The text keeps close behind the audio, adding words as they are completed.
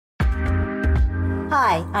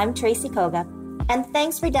Hi, I'm Tracy Koga, and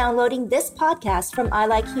thanks for downloading this podcast from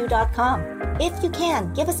ilikeyou.com. If you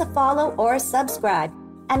can, give us a follow or a subscribe.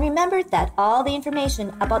 And remember that all the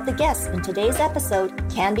information about the guests in today's episode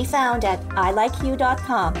can be found at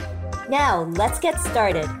ilikeyou.com. Now, let's get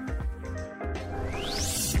started.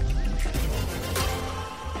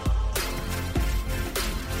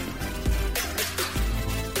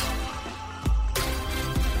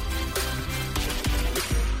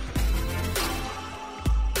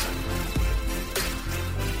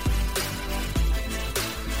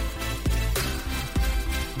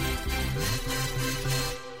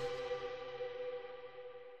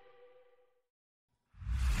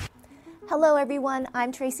 Hello everyone,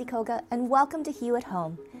 I'm Tracy Koga and welcome to Hugh at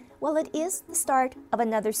Home. Well, it is the start of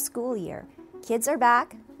another school year. Kids are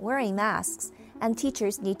back, wearing masks, and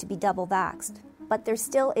teachers need to be double vaxxed. But there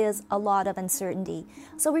still is a lot of uncertainty.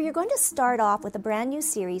 So we're going to start off with a brand new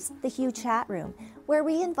series, the Hugh Chat Room, where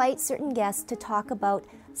we invite certain guests to talk about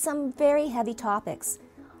some very heavy topics.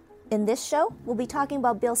 In this show, we'll be talking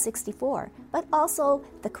about Bill 64, but also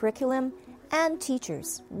the curriculum and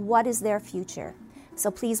teachers. What is their future? So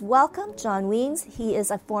please welcome John Wiens. He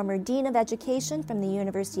is a former Dean of Education from the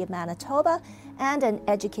University of Manitoba and an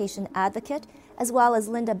education advocate, as well as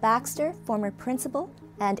Lynda Baxter, former principal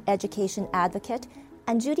and education advocate,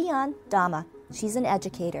 and Judianne Dama. She's an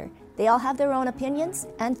educator. They all have their own opinions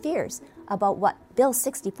and fears about what Bill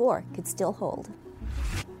 64 could still hold.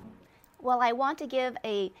 Well, I want to give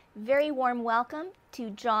a very warm welcome to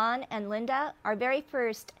John and Lynda, our very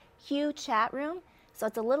first Hugh Chat Room. So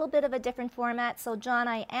it's a little bit of a different format. So John,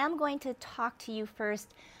 I am going to talk to you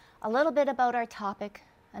first a little bit about our topic.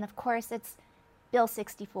 And of course, it's Bill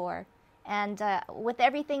 64. And with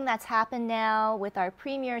everything that's happened now, with our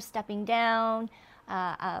premier stepping down,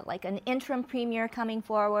 like an interim premier coming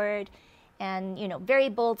forward, and very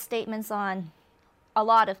bold statements on a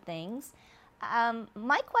lot of things.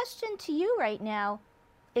 My question to you right now,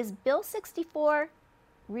 is Bill 64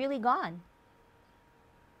 really gone?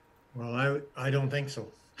 Well, I don't think so.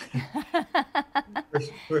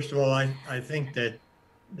 First of all, I think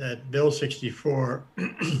that Bill 64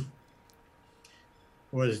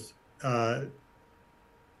 was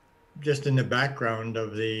just in the background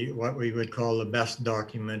of what we would call the BEST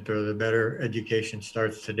document, or the Better Education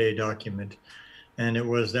Starts Today document. And it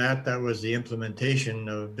was that was the implementation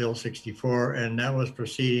of Bill 64, and that was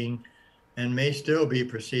proceeding and may still be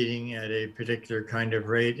proceeding at a particular kind of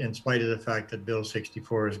rate in spite of the fact that Bill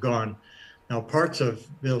 64 is gone. Now, parts of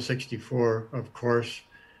Bill 64, of course,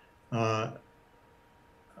 and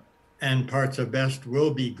parts of BEST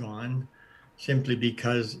will be gone, simply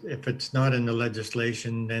because if it's not in the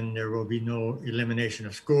legislation, then there will be no elimination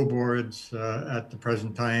of school boards at the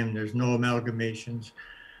present time. There's no amalgamations,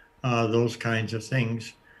 those kinds of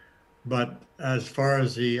things. But as far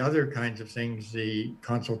as the other kinds of things, the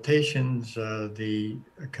consultations, the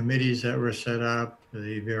committees that were set up,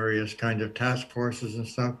 the various kinds of task forces and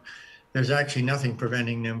stuff, there's actually nothing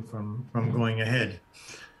preventing them from going ahead.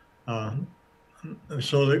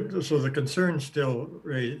 So the concern still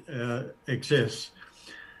exists.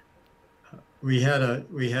 We had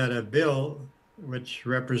a bill which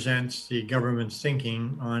represents the government's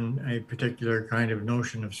thinking on a particular kind of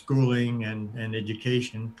notion of schooling and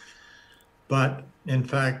education. But in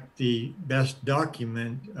fact, the BEST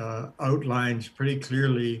document outlines pretty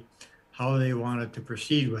clearly how they wanted to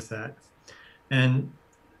proceed with that. And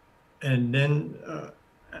then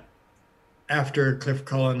after Cliff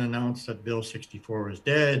Cullen announced that Bill 64 was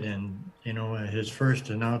dead, and his first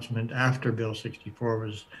announcement after Bill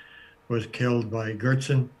 64 was killed by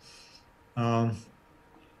Gertsen,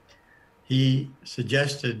 he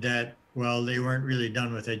suggested that, well, they weren't really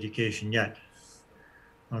done with education yet.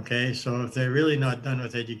 Okay, so if they're really not done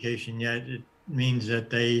with education yet, it means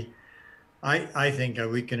that I think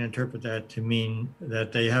we can interpret that to mean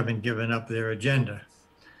that they haven't given up their agenda.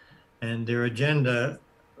 And their agenda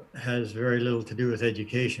has very little to do with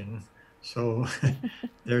education. So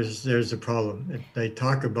there's a problem. They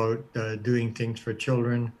talk about doing things for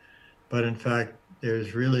children, but in fact,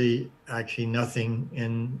 there's really actually nothing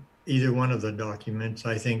in either one of the documents,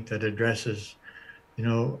 I think, that addresses,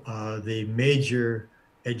 the major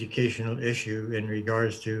educational issue in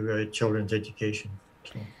regards to children's education.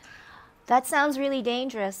 So. That sounds really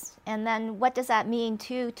dangerous. And then what does that mean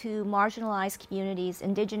to marginalized communities,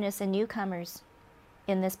 Indigenous and newcomers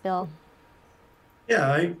in this bill?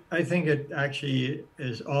 Yeah, I think it actually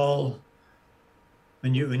is all,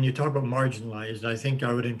 when you talk about marginalized, I think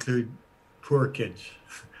I would include poor kids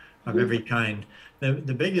of every kind.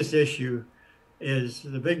 The biggest issue is,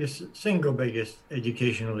 the single biggest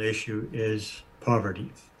educational issue is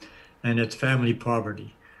poverty. and it's family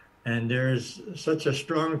poverty. And there's such a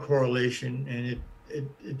strong correlation, and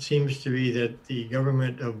it seems to be that the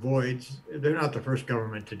government avoids, they're not the first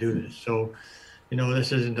government to do this. So,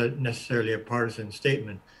 this isn't necessarily a partisan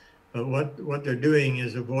statement, but what they're doing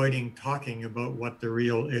is avoiding talking about what the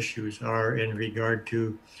real issues are in regard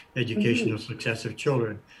to educational success of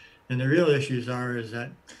children. And the real issues is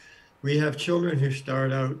that we have children who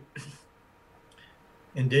start out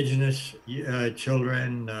indigenous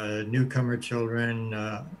children, newcomer children,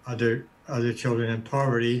 other children in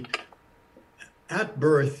poverty. At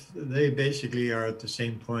birth, they basically are at the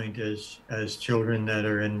same point as children that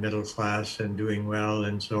are in middle class and doing well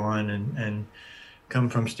and so on, and come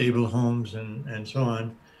from stable homes and so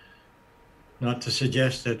on. Not to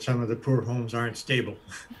suggest that some of the poor homes aren't stable,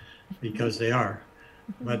 because they are.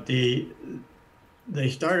 But they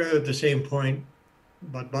start out at the same point,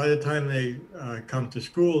 but by the time they come to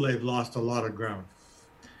school, they've lost a lot of ground.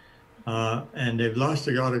 And they've lost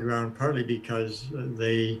a lot of ground partly because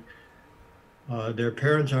their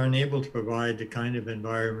parents aren't able to provide the kind of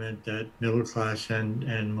environment that middle class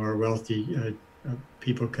and more wealthy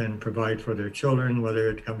people can provide for their children, whether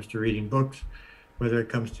it comes to reading books, whether it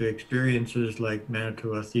comes to experiences like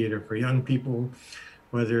Manitoba Theatre for Young People,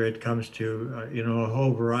 whether it comes to a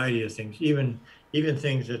whole variety of things, even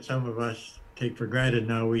things that some of us take for granted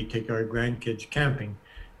now. We take our grandkids camping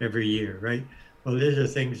every year, right? Well, these are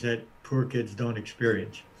things that poor kids don't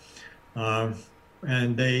experience.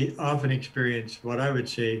 And they often experience what I would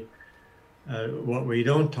say, what we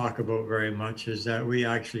don't talk about very much is that we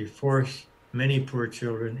actually force many poor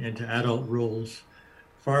children into adult roles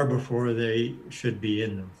far before they should be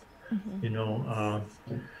in them.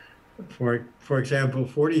 For example,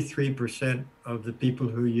 43% of the people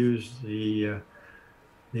who use the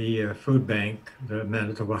food bank, the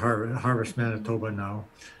Manitoba Harvest Manitoba now,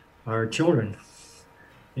 are children.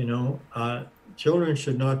 Children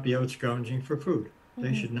should not be out scrounging for food.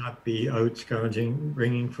 They should not be out scrounging,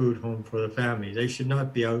 bringing food home for the family. They should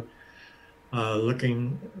not be out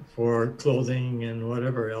looking for clothing and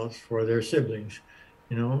whatever else for their siblings.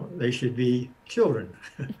 They should be children.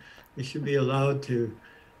 They should be allowed to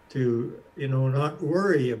not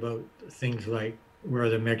worry about things like where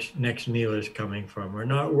the next meal is coming from, or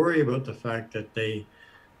not worry about the fact that they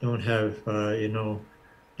don't have,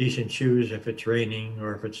 decent shoes if it's raining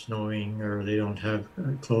or if it's snowing, or they don't have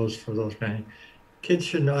clothes for those kind of. Kids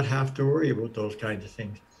should not have to worry about those kinds of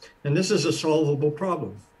things. And this is a solvable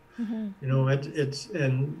problem. I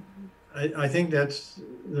think that's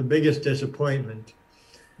the biggest disappointment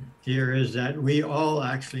here, is that we all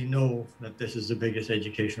actually know that this is the biggest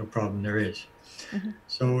educational problem there is.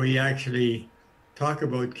 So we actually talk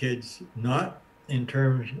about kids not in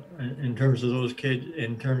terms of those kids,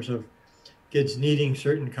 in terms of kids needing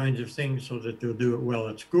certain kinds of things so that they'll do it well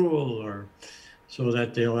at school, or so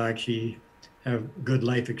that they'll actually have good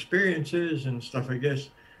life experiences and stuff like this.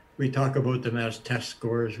 We talk about them as test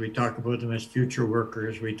scores. We talk about them as future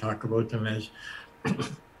workers. We talk about them as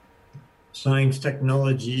science,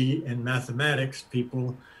 technology, and mathematics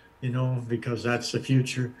people, because that's the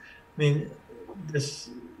future. I mean, this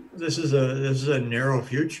is a narrow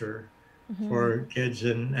future for kids,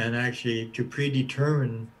 and actually to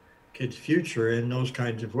predetermine kids' future in those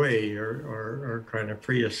kinds of way, or kind of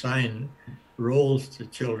pre-assign roles to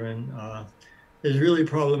children is really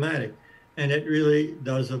problematic. And it really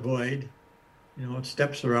does avoid, it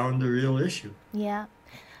steps around the real issue. Yeah.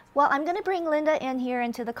 Well, I'm going to bring Lynda in here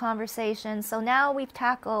into the conversation. So now we're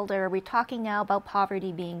talking now about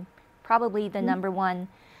poverty being probably the number one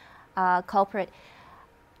culprit.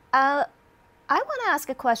 I want to ask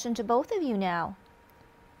a question to both of you now.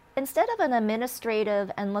 Instead of an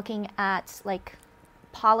administrative and looking at like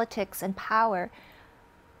politics and power,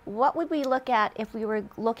 what would we look at if we were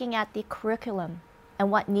looking at the curriculum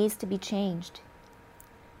and what needs to be changed?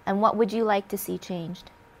 And what would you like to see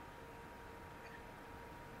changed?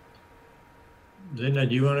 Lynda,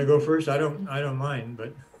 do you want to go first? I don't mind,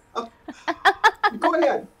 but. Go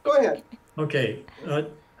ahead. Okay. I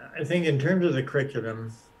think in terms of the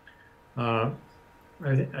curriculum, I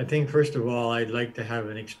think first of all, I'd like to have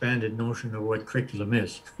an expanded notion of what curriculum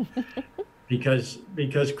is. Because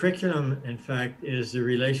curriculum, in fact, is the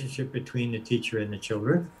relationship between the teacher and the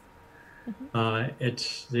children.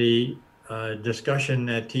 It's the discussion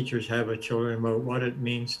that teachers have with children about what it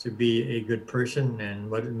means to be a good person and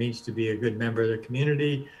what it means to be a good member of the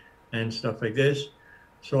community and stuff like this.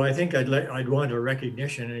 So I think I'd want a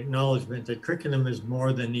recognition and acknowledgement that curriculum is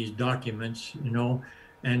more than these documents,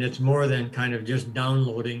 and it's more than kind of just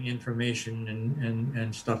downloading information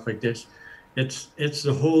and stuff like this. It's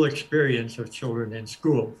the whole experience of children in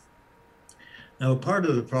school. Now, part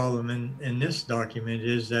of the problem in this document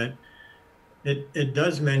is that it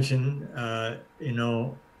does mention,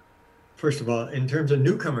 first of all, in terms of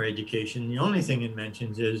newcomer education, the only thing it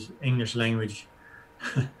mentions is English language,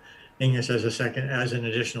 English as an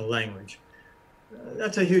additional language.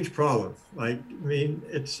 That's a huge problem. Like, I mean,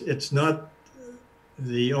 it's not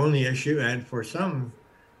the only issue, and for some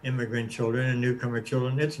immigrant children and newcomer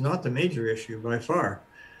children, it's not the major issue by far.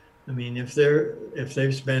 I mean, if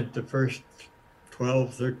they've spent the first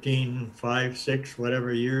 12, 13, 5, 6,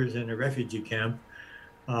 whatever years in a refugee camp,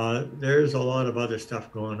 there's a lot of other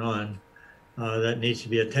stuff going on that needs to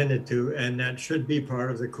be attended to, and that should be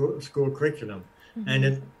part of the school curriculum. Mm-hmm.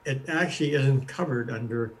 And it actually isn't covered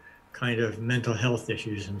under kind of mental health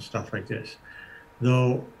issues and stuff like this,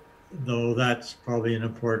 though that's probably an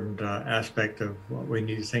important aspect of what we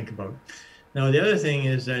need to think about. Now, the other thing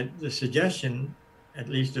is that the suggestion, at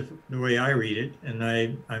least the way I read it, and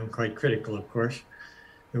I'm quite critical, of course,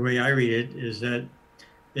 the way I read it is that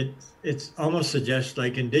it almost suggests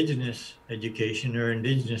like Indigenous education or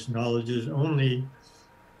Indigenous knowledge is only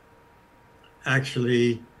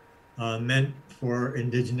actually meant for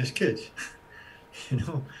Indigenous kids,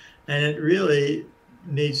 and it really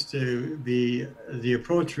needs to be, the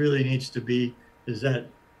approach really needs to be, is that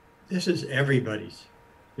this is everybody's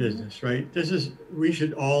business, right? We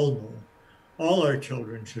should all know, all our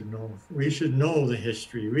children should know, we should know the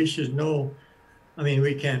history, we should know. I mean,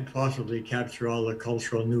 we can't possibly capture all the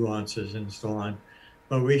cultural nuances and so on,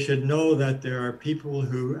 but we should know that there are people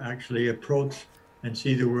who actually approach and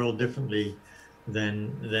see the world differently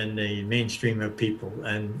than the mainstream of people.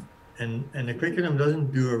 And the curriculum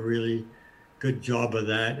doesn't do a really good job of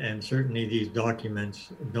that. And certainly these documents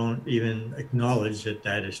don't even acknowledge that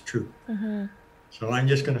that is true. Mm-hmm. So I'm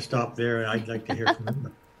just going to stop there. I'd like to hear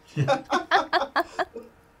from you.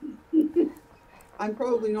 I'm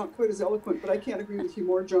probably not quite as eloquent, but I can't agree with you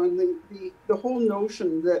more, John. The whole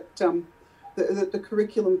notion that the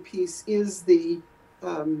curriculum piece is the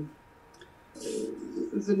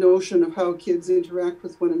notion of how kids interact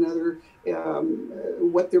with one another,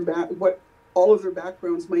 what all of their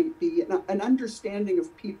backgrounds might be, an understanding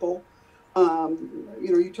of people.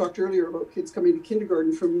 You talked earlier about kids coming to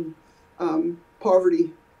kindergarten from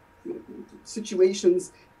poverty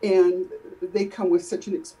situations, and they come with such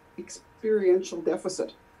an experiential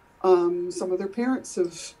deficit. Some of their parents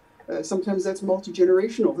have, sometimes that's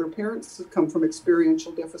multi-generational. Their parents have come from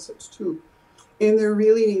experiential deficits too. And there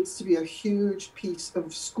really needs to be a huge piece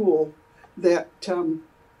of school that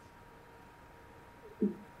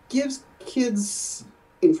gives kids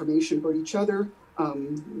information about each other,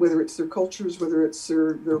 whether it's their cultures, whether it's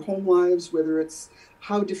their home lives, whether it's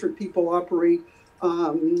how different people operate,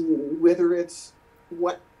 whether it's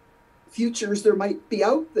what futures there might be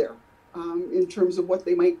out there in terms of what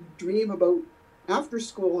they might dream about after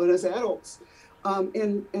school and as adults,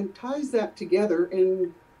 and ties that together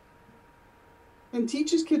and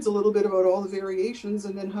teaches kids a little bit about all the variations,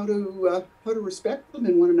 and then how to respect them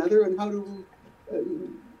in one another, and how to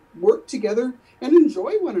work together and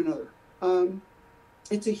enjoy one another.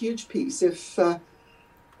 It's a huge piece. If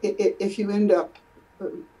you end up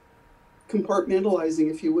compartmentalizing,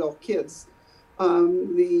 if you will, kids,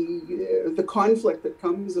 the conflict that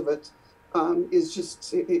comes of it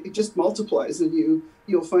is it just multiplies, and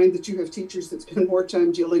you'll find that you have teachers that spend more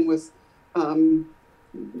time dealing with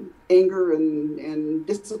anger and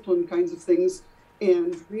discipline kinds of things.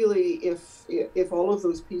 And really, if all of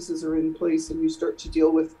those pieces are in place, and you start to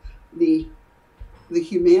deal with the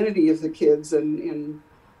humanity of the kids and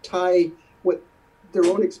tie what their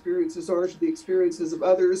own experiences are to the experiences of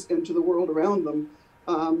others and to the world around them,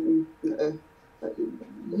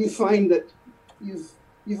 you find that you've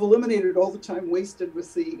eliminated all the time wasted with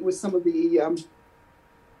some of the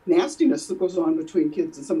nastiness that goes on between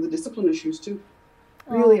kids, and some of the discipline issues too.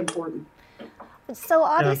 Really important. So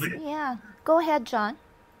obviously, yeah. Go ahead, John.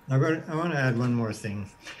 I want to add one more thing.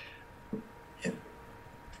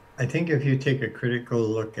 I think if you take a critical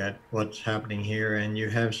look at what's happening here, and you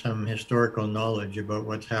have some historical knowledge about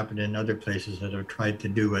what's happened in other places that have tried to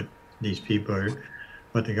do what these people are,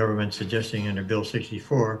 what the government's suggesting under Bill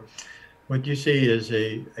 64, what you see is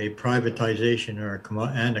a privatization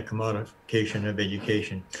and a commodification of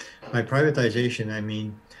education. By privatization, I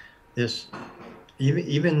mean this,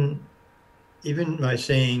 even by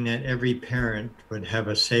saying that every parent would have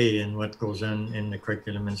a say in what goes on in the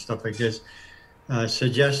curriculum and stuff like this,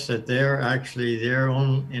 suggests that they're actually their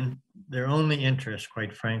only interest,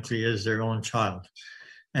 quite frankly, is their own child.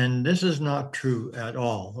 And this is not true at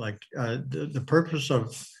all. Like the purpose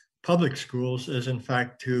of public schools is in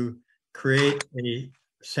fact to create a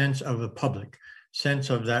sense of the public. sense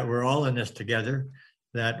of that we're all in this together,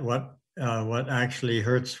 that what actually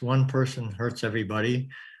hurts one person hurts everybody.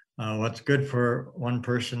 What's good for one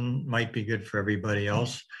person might be good for everybody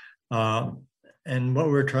else. And what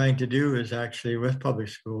we're trying to do is actually with public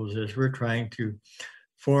schools is we're trying to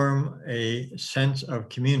form a sense of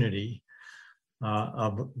community,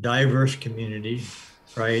 of diverse community,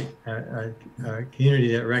 right? A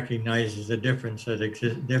community that recognizes the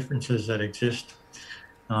differences that exist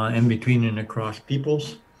in between and across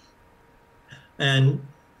peoples. And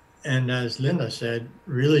as Lynda said,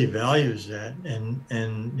 really values that and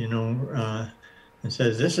and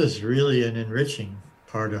says this is really an enriching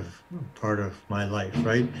part of my life,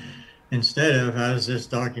 right? Instead of, as this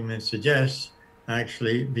document suggests,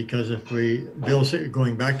 actually, because if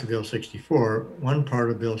going back to Bill 64, one part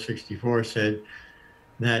of Bill 64 said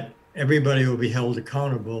that everybody will be held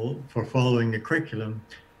accountable for following the curriculum,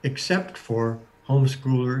 except for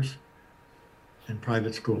homeschoolers and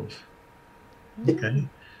private schools. Okay.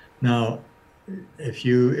 Now, if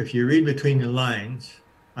you read between the lines,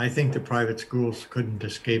 I think the private schools couldn't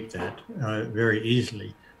escape that very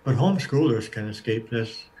easily. But homeschoolers can escape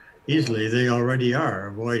this easily. They already are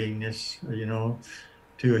avoiding this,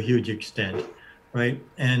 to a huge extent, right?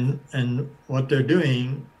 And what they're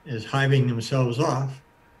doing is hiving themselves off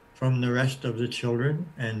from the rest of the children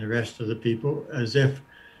and the rest of the people, as if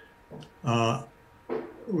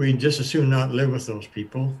we just as soon not live with those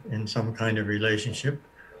people in some kind of relationship,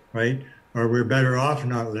 right? Or we're better off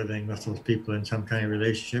not living with those people in some kind of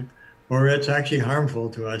relationship, or it's actually harmful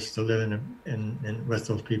to us to live in with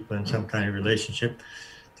those people in some kind of relationship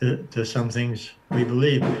to some things we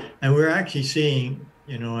believe. And we're actually seeing,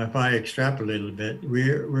 if I extrapolate a little bit,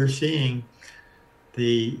 we're seeing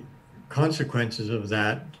the consequences of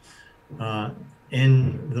that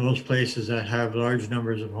in those places that have large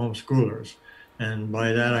numbers of homeschoolers. And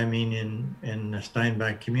by that, I mean in the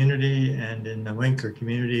Steinbach community and in the Winkler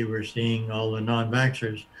community, we're seeing all the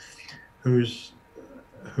non-Baxters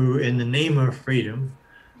who in the name of freedom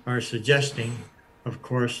are suggesting, of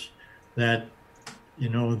course, that,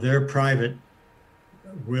 their private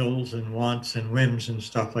wills and wants and whims and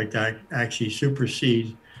stuff like that actually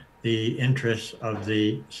supersede the interests of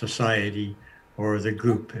the society or the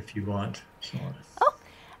group, if you want. So. Oh,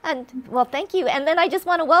 and well, thank you. And then I just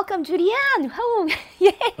want to welcome Judy-Ann. Oh,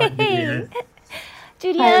 yay!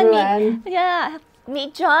 Judy-Ann,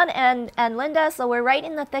 meet John and Lynda. So we're right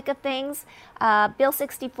in the thick of things. Bill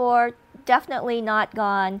 64, definitely not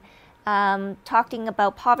gone. Talking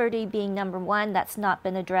about poverty being number one, that's not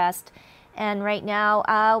been addressed. And right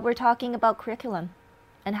now, we're talking about curriculum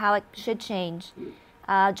and how it should change.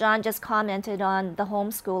 John just commented on the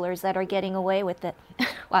homeschoolers that are getting away with it.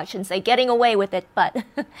 Well, I shouldn't say getting away with it, but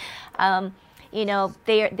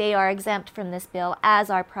they are exempt from this bill, as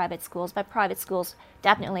are private schools. But private schools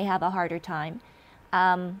definitely have a harder time.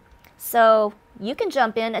 So you can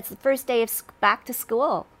jump in. It's the first day of back to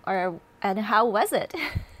school, and how was it?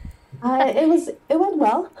 It went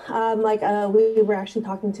well. We were actually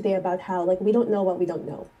talking today about how we don't know what we don't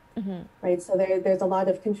know. Mm-hmm. Right. So there's a lot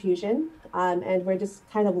of confusion, and we're just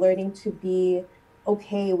kind of learning to be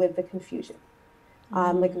okay with the confusion.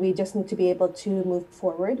 We just need to be able to move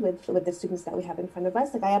forward with the students that we have in front of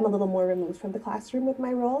us. I am a little more removed from the classroom with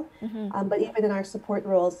my role, but even in our support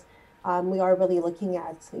roles, we are really looking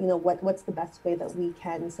at what's the best way that we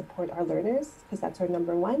can support our learners, because that's our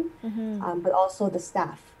number one, but also the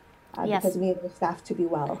staff, because we need our staff to be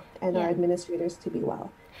well and our administrators to be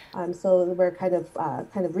well. So we're kind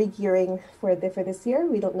of re-gearing for this year.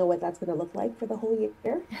 We don't know what that's going to look like for the whole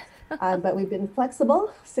year, but we've been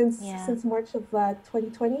flexible since March of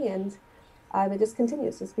 2020, and it just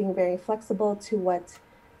continues. Just being very flexible to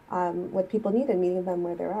what people need and meeting them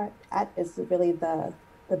where they're at is really the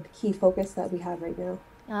key focus that we have right now.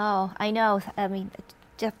 Oh, I know. I mean,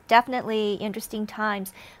 definitely interesting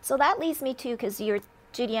times. So that leads me to, because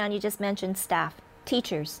Judy-Ann, you just mentioned staff,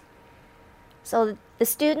 teachers. So the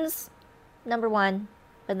students, number one,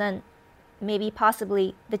 but then maybe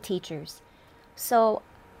possibly the teachers. So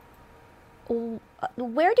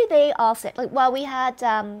where do they all sit? We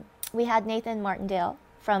had Nathan Martindale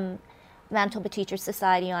from Manitoba Teachers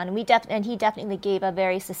Society on, and he definitely gave a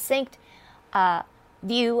very succinct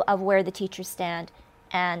view of where the teachers stand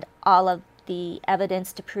and all of the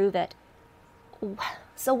evidence to prove it.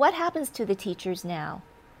 So what happens to the teachers now?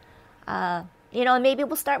 And maybe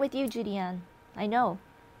we'll start with you, Judy-Ann. I know.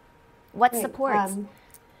 What supports?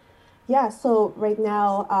 So right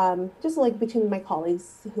now, just between my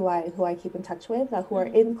colleagues who I keep in touch with, who are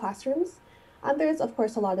in classrooms, there's of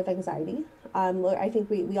course a lot of anxiety. I think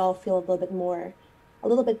we all feel a little bit more a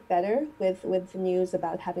little bit better with the news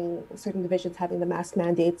about having certain divisions having the mask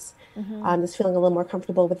mandates. Just feeling a little more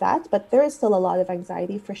comfortable with that. But there is still a lot of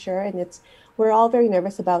anxiety for sure. And we're all very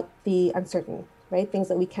nervous about the uncertain, right? Things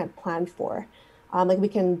that we can't plan for. Like we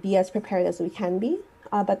can be as prepared as we can be,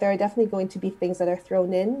 but there are definitely going to be things that are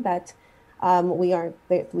thrown in that we aren't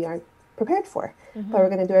prepared for. But we're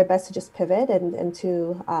going to do our best to just pivot and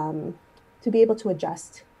to be able to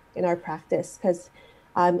adjust in our practice, because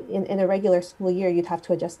in a regular school year, you'd have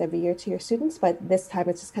to adjust every year to your students, but this time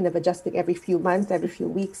it's just kind of adjusting every few months, every few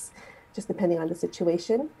weeks, just depending on the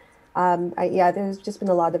situation. There's just been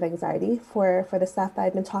a lot of anxiety for the staff that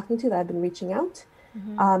I've been talking to, that I've been reaching out,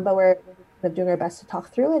 but we're kind of doing our best to talk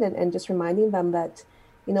through it and just reminding them that,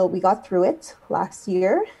 we got through it last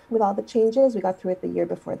year with all the changes. We got through it the year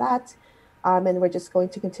before that, and we're just going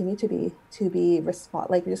to continue to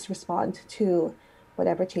respond to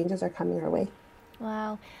whatever changes are coming our way.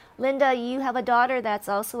 Wow. Lynda, you have a daughter that's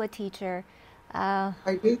also a teacher. I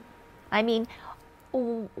do. I mean,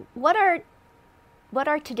 what are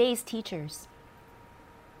today's teachers?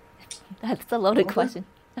 That's a loaded question.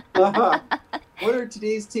 What are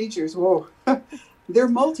today's teachers? Whoa, they're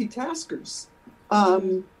multitaskers.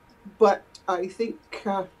 But I think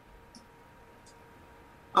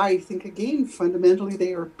again, fundamentally,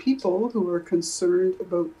 they are people who are concerned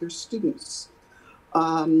about their students.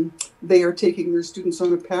 They are taking their students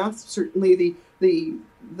on a path. Certainly, the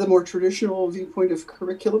more traditional viewpoint of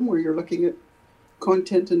curriculum, where you're looking at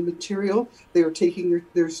content and material, they are taking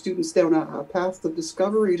their students down a path of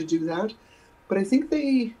discovery to do that. But I think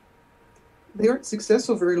they aren't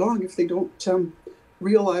successful very long if they don't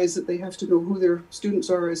realize that they have to know who their students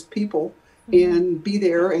are as people, and be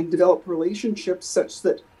there and develop relationships such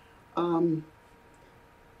that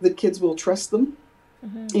the kids will trust them.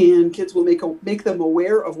 And kids will make them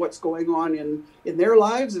aware of what's going on in their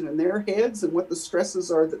lives and in their heads, and what the stresses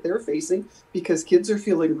are that they're facing, because kids are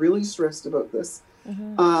feeling really stressed about this.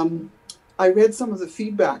 I read some of the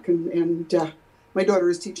feedback, and my daughter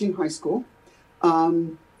is teaching high school.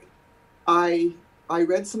 I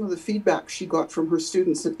read some of the feedback she got from her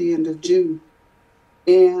students at the end of June,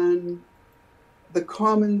 and the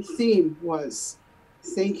common theme was,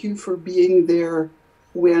 thank you for being there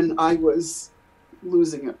when I was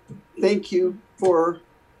losing it. Thank you for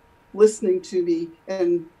listening to me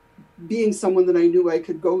and being someone that I knew I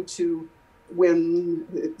could go to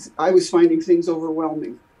when I was finding things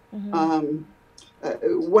overwhelming. One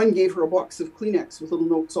gave her a box of Kleenex with little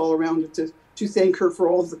notes all around it to thank her for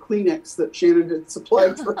all of the Kleenex that Shannon had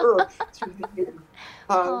supplied for her through the year.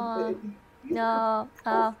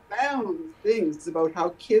 Profound things about how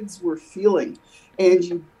kids were feeling,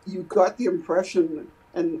 and you got the impression,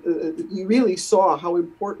 and you really saw how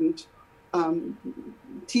important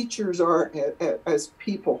teachers are as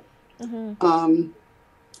people, and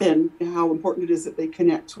how important it is that they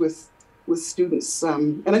connect with students.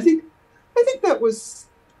 And I think that was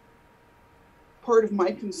part of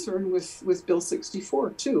my concern with Bill 64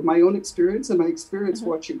 too. My own experience and my experience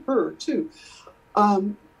watching her too,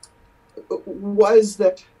 was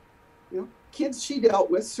that kids she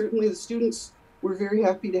dealt with, certainly the students were very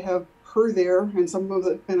happy to have her there, and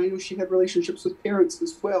and I know she had relationships with parents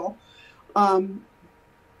as well,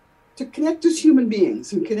 to connect as human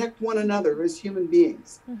beings and connect one another as human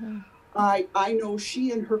beings. I know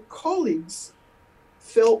she and her colleagues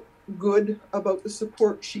felt good about the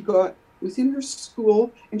support she got within her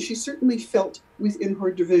school, and she certainly felt within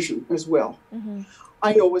her division as well.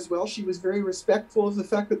 I know as well she was very respectful of the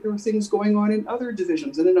fact that there were things going on in other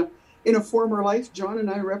divisions, and in a former life, John and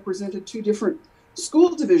I represented two different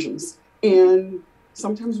school divisions, and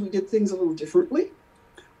sometimes we did things a little differently.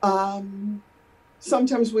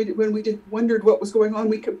 Sometimes when we wondered what was going on,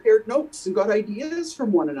 we compared notes and got ideas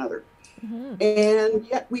from one another. And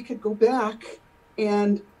yet we could go back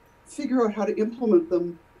and figure out how to implement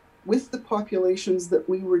them with the populations that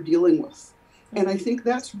we were dealing with. And I think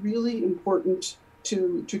that's really important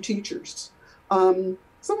to teachers.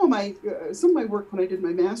 Some of my work when I did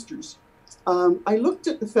my master's, I looked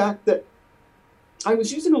at the fact that I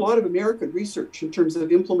was using a lot of American research in terms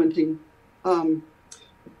of implementing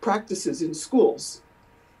practices in schools.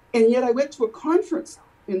 And yet I went to a conference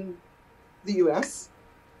in the US,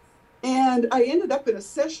 and I ended up in a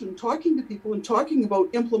session talking to people and talking about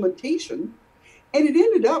implementation. And it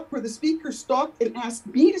ended up where the speaker stopped and asked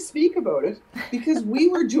me to speak about it, because we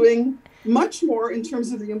were doing much more in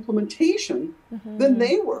terms of the implementation than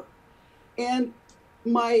they were. And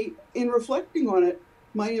in reflecting on it,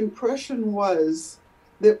 my impression was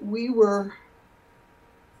that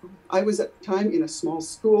I was at the time in a small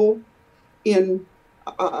school, in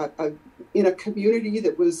a community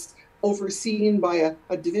that was overseen by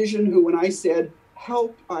a division who, when I said,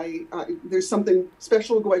 help, there's something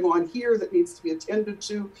special going on here that needs to be attended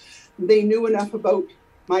to, they knew enough about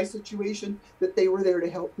my situation that they were there to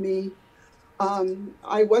help me.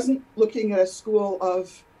 I wasn't looking at a school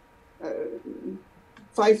of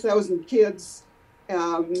 5,000 kids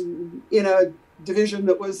in a division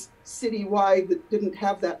that was citywide that didn't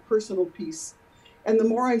have that personal piece. And the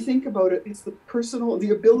more I think about it, it's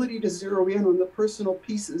the ability to zero in on the personal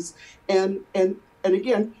pieces and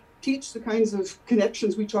again, teach the kinds of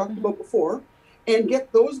connections we talked about before and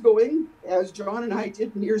get those going, as John and I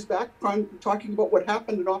did years back, talking about what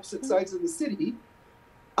happened on opposite sides of the city.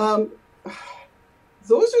 Those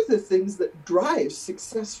are the things that drive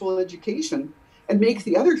successful education and make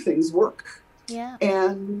the other things work. Yeah.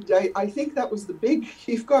 And I think that was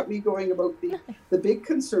you've got me going about the big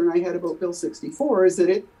concern I had about Bill 64 is that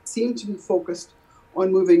it seemed to be focused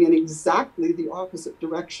on moving in exactly the opposite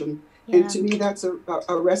direction. Yeah. And to me, that's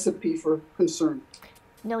a recipe for concern.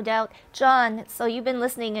 No doubt. John, so you've been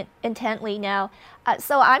listening intently now.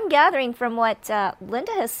 So I'm gathering from what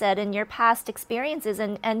Lynda has said in your past experiences,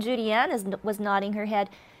 and Judy Ann was nodding her head.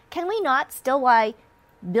 Can we not still why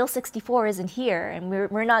Bill 64 isn't here and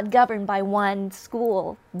we're not governed by one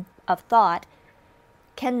school of thought?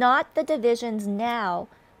 Cannot the divisions now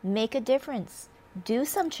make a difference? Do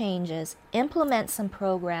some changes, implement some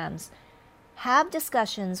programs, have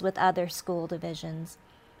discussions with other school divisions,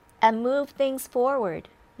 and move things forward,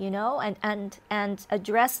 and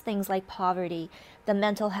address things like poverty, the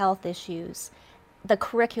mental health issues, the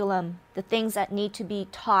curriculum, the things that need to be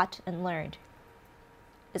taught and learned.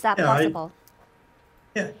 Is that possible?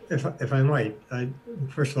 If I might,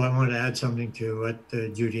 first of all, I want to add something to what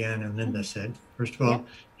Judy Ann and Lynda said. First of all,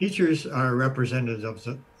 teachers are representatives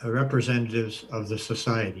of the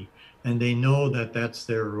society, and they know that that's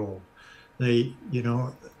their role. They,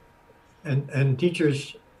 and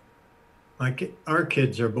teachers, our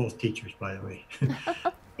kids are both teachers, by the way.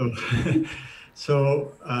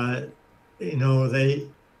 So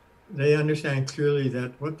they understand clearly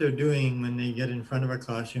that what they're doing when they get in front of a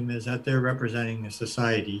classroom is that they're representing the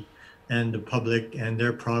society and the public and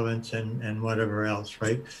their province and whatever else,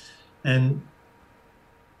 right? And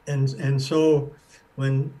so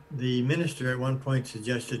when the minister at one point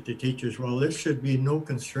suggested to teachers, well, this should be no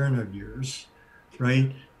concern of yours,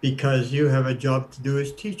 right? Because you have a job to do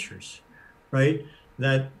as teachers, right?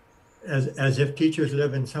 That as if teachers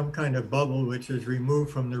live in some kind of bubble which is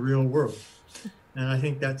removed from the real world. And I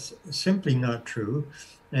think that's simply not true.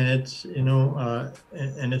 And it's,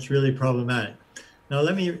 and it's really problematic. Now,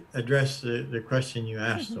 let me address the question you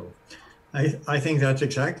asked, though. I think that's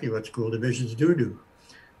exactly what school divisions do.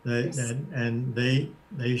 And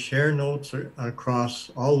they share notes across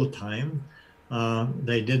all the time.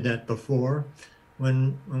 They did that before.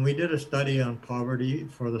 When we did a study on poverty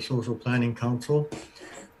for the Social Planning Council,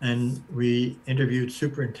 and we interviewed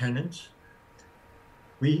superintendents,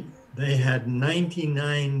 they had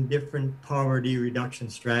 99 different poverty reduction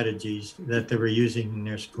strategies that they were using in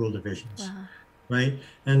their school divisions. Wow. Right?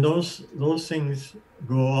 And those things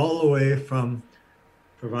go all the way from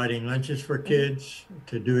providing lunches for kids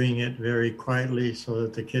to doing it very quietly so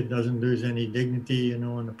that the kid doesn't lose any dignity,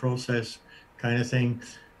 in the process, kind of thing,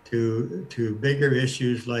 to bigger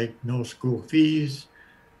issues like no school fees,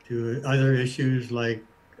 to other issues like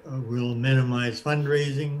we'll minimize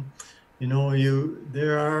fundraising.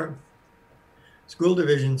 There are school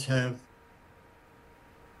divisions have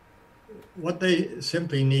what they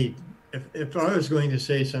simply need. If I was going to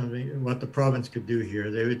say something, what the province could do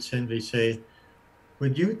here, they would simply say,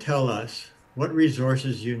 would you tell us what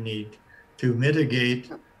resources you need to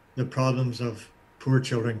mitigate the problems of poor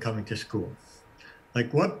children coming to school?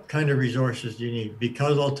 Like, what kind of resources do you need?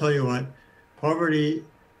 Because I'll tell you what, poverty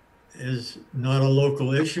is not a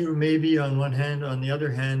local issue, maybe on one hand. On the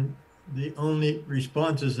other hand, the only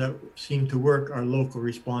responses that seem to work are local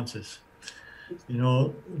responses.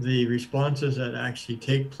 The responses that actually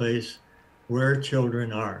take place where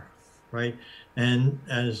children are, right? And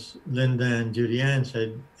as Lynda and Judy Ann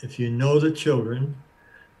said, if you know the children,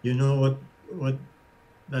 you know what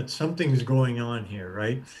that something's going on here,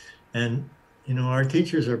 right? And our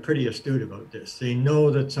teachers are pretty astute about this. They know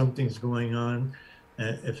that something's going on.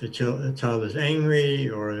 If a child is angry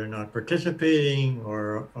or they're not participating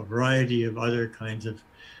or a variety of other kinds of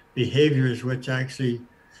behaviors which actually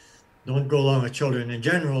don't go along with children in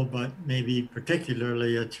general, but maybe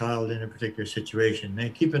particularly a child in a particular situation. They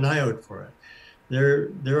keep an eye out for it.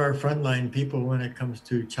 There are frontline people when it comes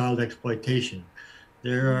to child exploitation.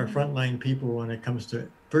 There are frontline people when it comes to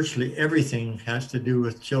virtually everything has to do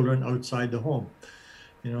with children outside the home.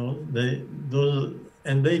 They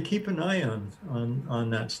keep an eye on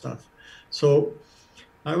that stuff. So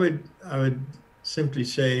I would simply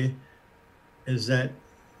say is that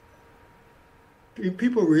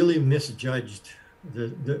people really misjudged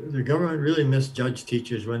the government really misjudged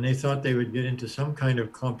teachers when they thought they would get into some kind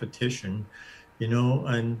of competition,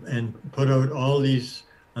 and put out all these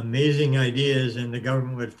amazing ideas, and the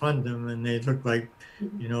government would fund them, and they'd look like,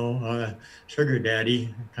 sugar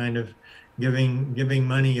daddy, kind of giving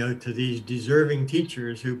money out to these deserving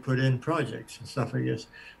teachers who put in projects and stuff like this.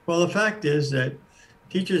 Well, the fact is that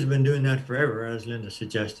teachers have been doing that forever, as Lynda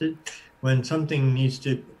suggested. When something needs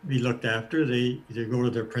to be looked after, they either go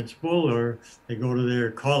to their principal or they go to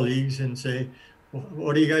their colleagues and say, well,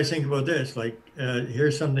 what do you guys think about this? Like,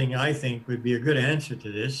 here's something I think would be a good answer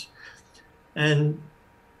to this. And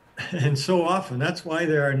so often, that's why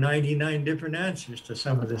there are 99 different answers to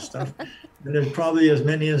some of this stuff. And there's probably as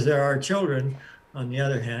many as there are children, on the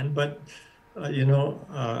other hand. But,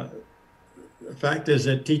 the fact is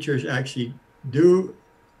that teachers actually do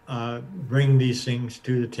bring these things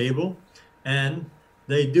to the table, and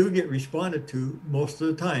they do get responded to most of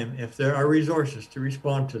the time if there are resources to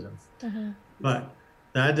respond to them. Mm-hmm. But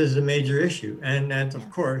that is a major issue, and that, of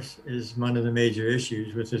course, is one of the major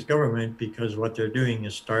issues with this government, because what they're doing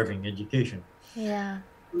is starving education. Yeah,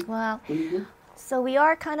 well, so we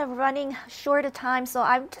are kind of running short of time, so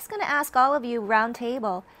I'm just going to ask all of you, round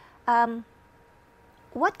table,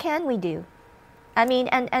 what can we do? I mean,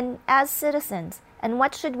 and as citizens, and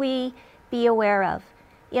what should we be aware of?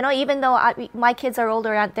 Even though my kids are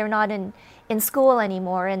older, they're not in school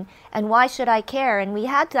anymore, and why should I care? And we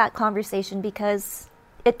had that conversation because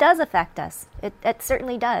it does affect us. It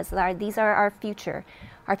certainly does. These are our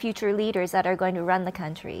future leaders that are going to run the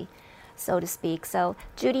country, so to speak. So,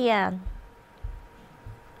 Judy Ann.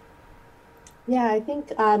 Yeah, I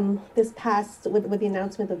think this past, with the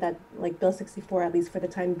announcement of that, like Bill 64, at least for the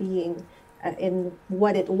time being, in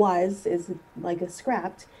what it was, is like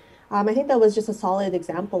scrapped. I think that was just a solid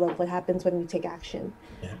example of what happens when we take action.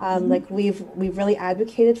 Like we've really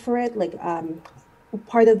advocated for it. Like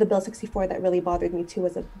part of the Bill 64 that really bothered me too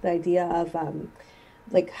was the idea of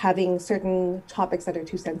like having certain topics that are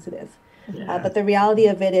too sensitive. Yeah. But the reality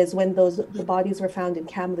of it is, when the bodies were found in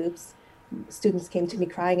Kamloops, students came to me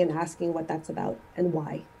crying and asking what that's about and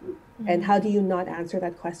why. Mm-hmm. And how do you not answer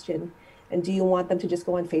that question? And do you want them to just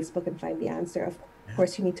go on Facebook and find the answer? Of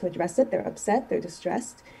course, you need to address it. They're upset, they're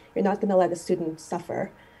distressed. You're not going to let a student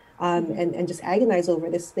suffer and just agonize over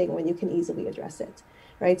this thing when you can easily address it,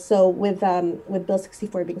 right? So with Bill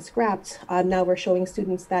 64 being scrapped, now we're showing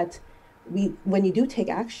students that when you do take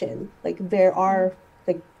action, like there are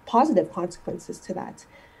like positive consequences to that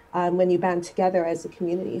when you band together as a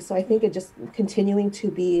community. So I think it just continuing to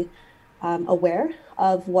be aware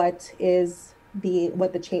of what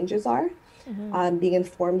the changes are. Mm-hmm. Being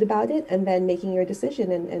informed about it, and then making your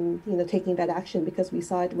decision and taking that action, because we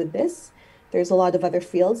saw it with this. There's a lot of other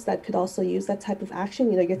fields that could also use that type of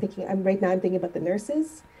action. You're thinking, I'm thinking about the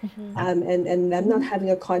nurses, mm-hmm. And them not having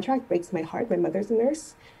a contract breaks my heart. My mother's a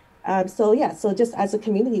nurse. So just as a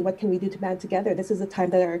community, what can we do to band together? This is a time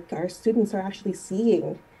that our students are actually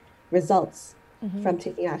seeing results mm-hmm. from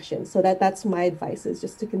taking action. So that's my advice, is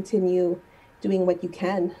just to continue doing what you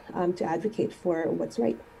can to advocate for what's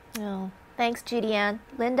right. Oh. Thanks, Judy Ann.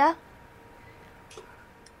 Lynda?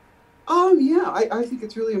 Yeah, I think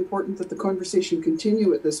it's really important that the conversation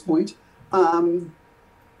continue at this point.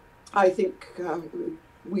 I think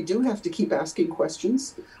we do have to keep asking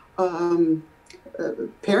questions.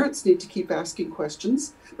 Parents need to keep asking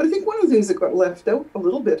questions. But I think one of the things that got left out a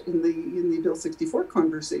little bit in the Bill 64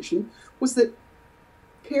 conversation was that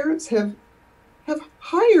parents have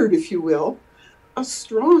hired, if you will, a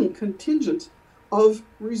strong contingent of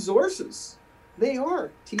resources. They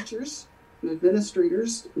are teachers and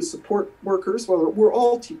administrators and support workers. Well, we're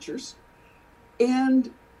all teachers,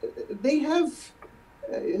 and they have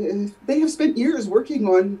spent years working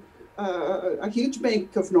on a huge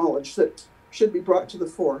bank of knowledge that should be brought to the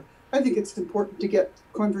fore. I think it's important to get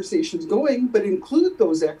conversations going, but include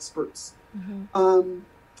those experts. Mm-hmm.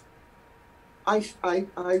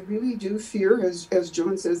 I really do fear, as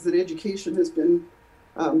John says, that education has been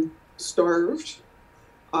starved.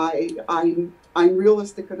 I'm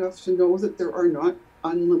realistic enough to know that there are not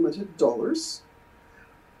unlimited dollars.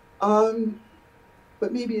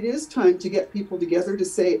 But maybe it is time to get people together to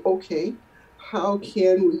say, okay, how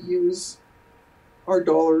can we use our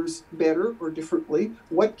dollars better or differently?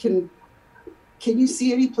 What can you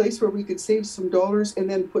see any place where we could save some dollars and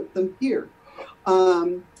then put them here?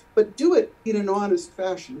 But do it in an honest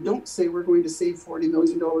fashion. Don't say we're going to save $40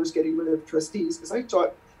 million getting rid of trustees, because I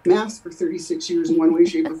taught math for 36 years in one way,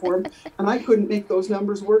 shape, or form, and I couldn't make those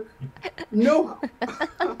numbers work. No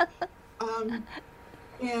how.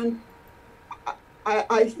 And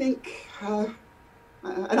I think, and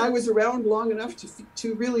I was around long enough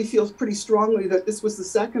to really feel pretty strongly that this was the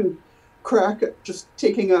second crack at just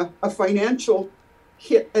taking a financial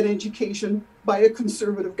hit at education by a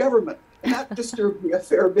conservative government. And that disturbed me a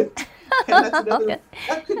fair bit. And that's another,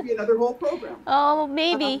 that could be another whole program. Oh,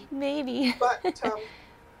 maybe.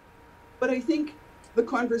 But I think the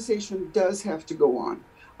conversation does have to go on.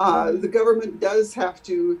 The government does have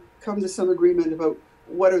to come to some agreement about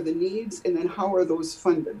what are the needs and then how are those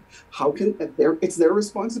funded. It's their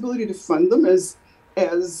responsibility to fund them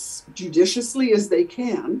as judiciously as they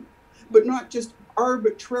can, but not just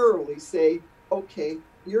arbitrarily say, okay,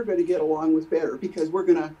 you're going to get along with better because we're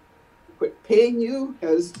going to quit paying you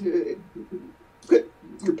quit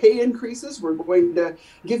your pay increases. We're going to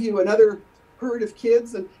give you another herd of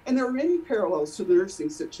kids. And there are many parallels to the nursing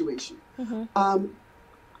situation. Mm-hmm.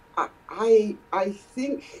 I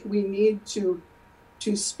think we need to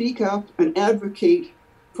speak up and advocate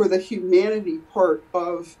for the humanity part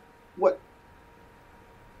of what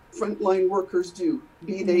frontline workers do,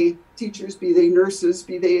 be they teachers, be they nurses,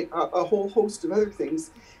 be they a whole host of other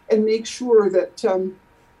things, and make sure that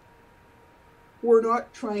we're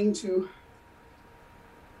not trying to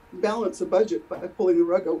balance a budget by pulling the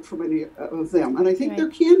rug out from any of them. And I think there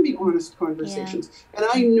can be honest conversations. Yeah. And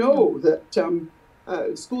I know that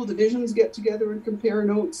school divisions get together and compare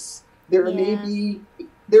notes. There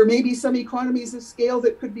may be some economies of scale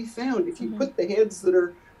that could be found if you put the heads that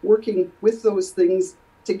are working with those things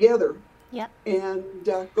together and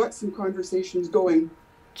got some conversations going.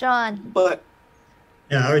 John. But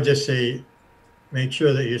yeah, I would just say make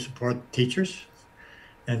sure that you support teachers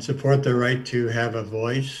and support their right to have a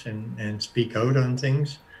voice and speak out on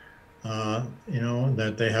things.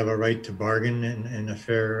 That they have a right to bargain in a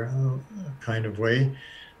fair kind of way.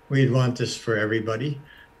 We'd want this for everybody,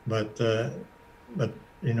 but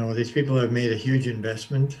these people have made a huge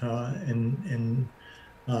investment in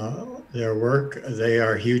their work. They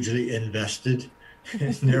are hugely invested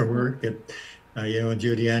in their work.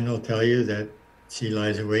 Julianne will tell you that she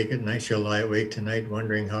lies awake at night. She'll lie awake tonight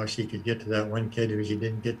wondering how she could get to that one kid who she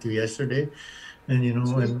didn't get to yesterday. And,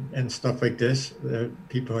 and stuff like this.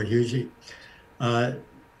 People are hugely...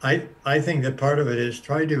 I think that part of it is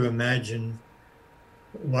try to imagine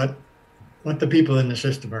what the people in the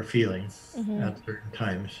system are feeling at certain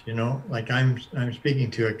times. Like I'm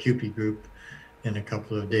speaking to a CUPE group in a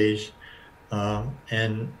couple of days,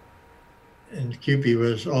 and CUPE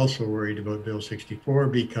was also worried about Bill 64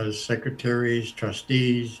 because secretaries,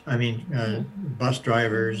 trustees, bus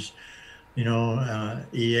drivers,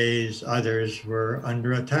 EAs, others were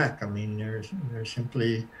under attack. They're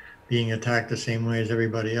simply being attacked the same way as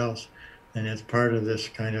everybody else. And it's part of this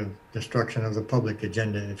kind of destruction of the public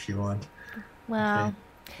agenda, if you want. Wow.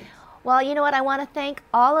 Okay. Well, you know what? I want to thank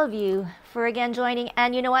all of you for again joining.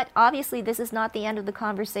 And you know what? Obviously, this is not the end of the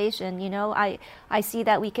conversation. I see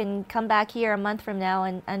that we can come back here a month from now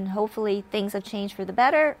and hopefully things have changed for the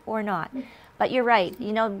better or not. But you're right.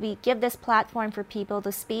 We give this platform for people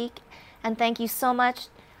to speak. And thank you so much,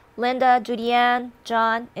 Lynda, Julianne,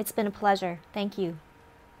 John. It's been a pleasure. Thank you.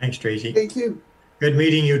 Thanks, Tracy. Thank you. Good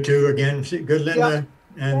meeting you two again. Good, Lynda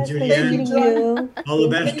and Julianne. Thank you, John. All the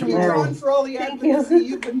best tomorrow. Thank you, John, for all the advocacy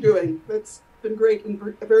you've been doing. That's been great and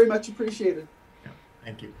very much appreciated. Yeah,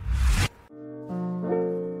 thank you.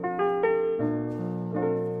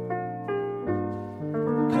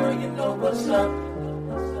 Girl, you know what's up.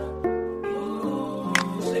 Ooh,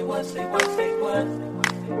 say what, say what, say what.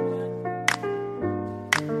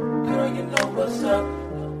 Girl, you know what's up.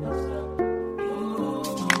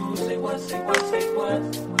 Ooh, say what, say what, say what.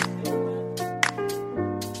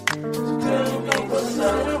 So tell me what's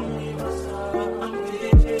up. I'm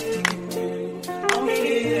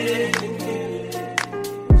here.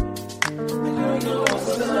 Girl, you know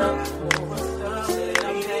what's up. Say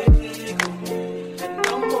I'm here. And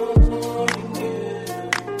I'm more than you.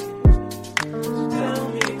 So tell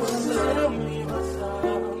me what's up. Tell me what's up.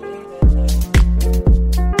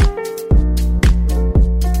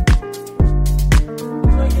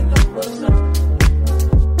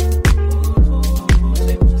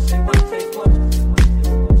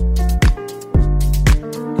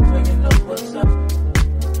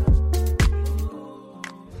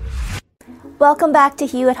 Welcome back to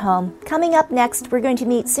Hugh at Home. Coming up next, we're going to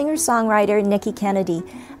meet singer-songwriter Niki Kennedy,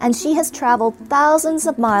 and she has traveled thousands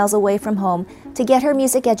of miles away from home to get her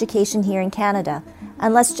music education here in Canada.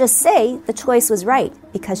 And let's just say the choice was right,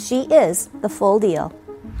 because she is the full deal.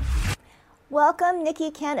 Welcome,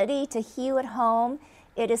 Niki Kennedy, to Hugh at Home.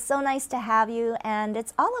 It is so nice to have you, and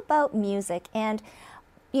it's all about music. And,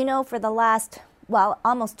 you know, for the last, well,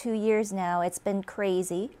 almost 2 years now, it's been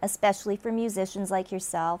crazy, especially for musicians like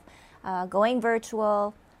yourself, going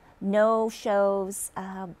virtual, no shows,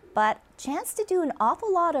 but chance to do an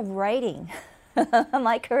awful lot of writing. Am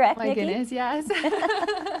I correct, My Niki? goodness, yes.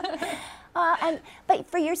 But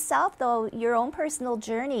for yourself, though, your own personal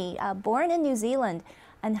journey, born in New Zealand,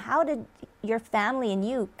 and how did your family and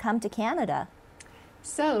you come to Canada?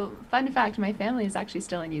 So, fun fact, my family is actually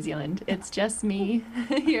still in New Zealand. It's just me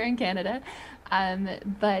here in Canada.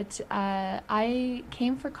 But I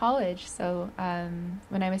came for college. So,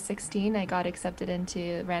 when I was 16, I got accepted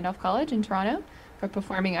into Randolph College in Toronto for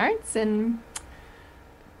performing arts. And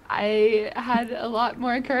I had a lot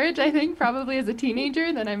more courage, I think, probably as a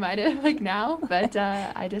teenager than I might have like now. But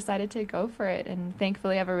I decided to go for it. And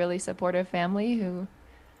thankfully, I have a really supportive family who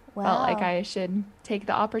felt like I should take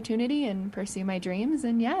the opportunity and pursue my dreams.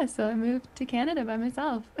 And yeah, so I moved to Canada by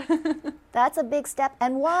myself. That's a big step.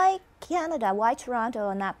 And why Canada? Why Toronto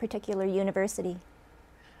and that particular university?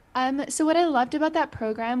 So what I loved about that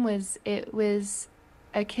program was it was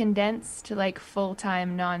a condensed, like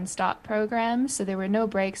full-time nonstop program. So there were no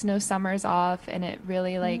breaks, no summers off, and it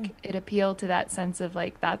really like it appealed to that sense of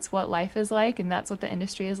like that's what life is like and that's what the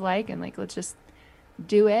industry is like, and like let's just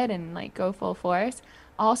do it and like go full force.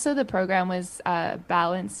 Also, the program was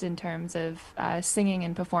balanced in terms of singing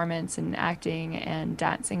and performance and acting and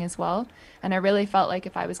dancing as well. And I really felt like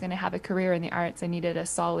if I was going to have a career in the arts, I needed a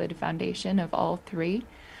solid foundation of all three.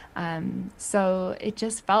 So it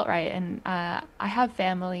just felt right. And I have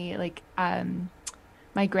family, like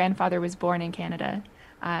my grandfather was born in Canada.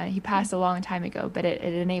 He passed a long time ago, but it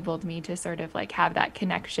enabled me to sort of like have that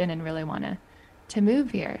connection and really want to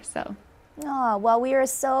move here. So. Oh, well, we are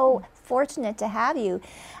so fortunate to have you.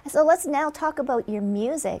 So let's now talk about your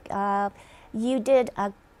music. You did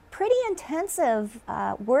a pretty intensive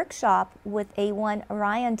workshop with A1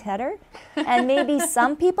 Ryan Tedder, and maybe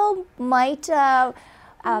some people might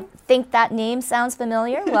think that name sounds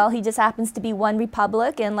familiar. Well, he just happens to be One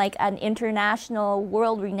Republic and like an international,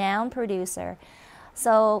 world-renowned producer.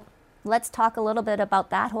 So let's talk a little bit about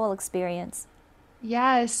that whole experience.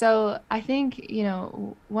 Yeah, so I think, you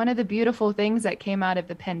know, one of the beautiful things that came out of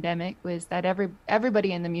the pandemic was that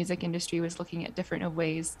everybody in the music industry was looking at different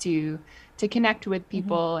ways to connect with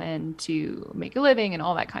people and to make a living and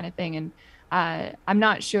all that kind of thing. And I'm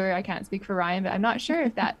not sure, I can't speak for Ryan, but I'm not sure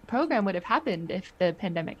if that program would have happened if the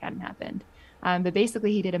pandemic hadn't happened. But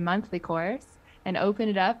basically he did a monthly course and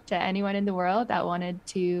opened it up to anyone in the world that wanted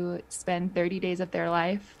to spend 30 days of their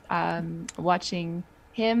life watching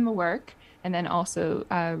him work, and then also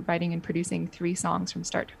writing and producing 3 songs from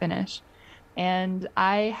start to finish. And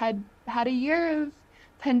I had a year of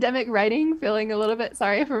pandemic writing, feeling a little bit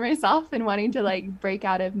sorry for myself and wanting to like break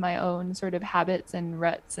out of my own sort of habits and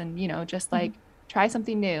ruts and, you know, just like try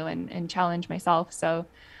something new and challenge myself. So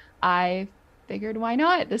I figured, why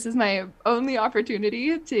not? This is my only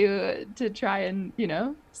opportunity to try and, you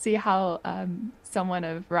know, see how someone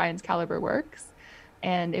of Ryan's caliber works.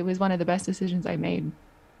 And it was one of the best decisions I made.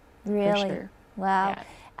 Really? Sure. Wow.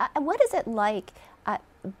 Yeah. What is it like?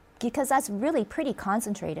 Because that's really pretty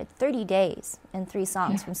concentrated, 30 days and 3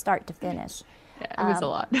 songs from start to finish. Yeah, it was a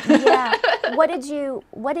lot. Yeah. What did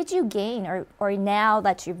you gain, or now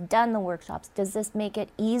that you've done the workshops, does this make it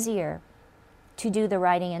easier to do the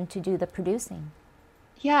writing and to do the producing?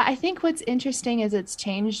 Yeah, I think what's interesting is it's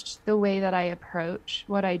changed the way that I approach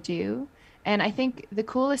what I do. And I think the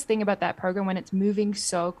coolest thing about that program, when it's moving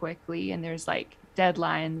so quickly and there's like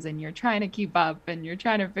deadlines and you're trying to keep up and you're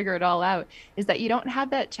trying to figure it all out, is that you don't have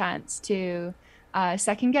that chance to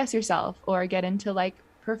second guess yourself or get into like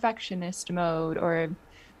perfectionist mode or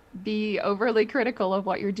be overly critical of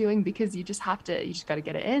what you're doing, because you just got to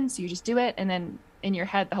get it in. So you just do it. And then in your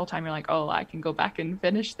head the whole time you're like, oh, I can go back and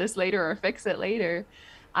finish this later or fix it later.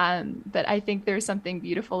 But I think there's something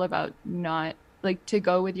beautiful about not like to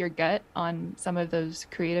go with your gut on some of those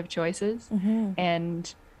creative choices.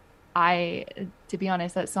 And to be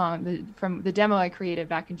honest, that song, from the demo I created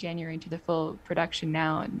back in January to the full production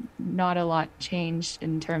now, not a lot changed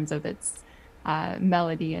in terms of its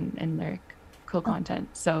melody and lyrical content.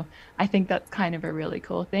 So I think that's kind of a really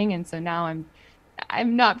cool thing. And so now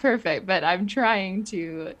I'm not perfect, but I'm trying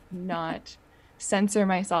to not censor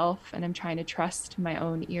myself, and I'm trying to trust my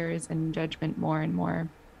own ears and judgment more and more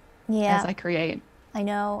as I create. I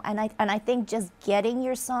know, and I think just getting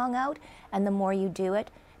your song out, and the more you do it,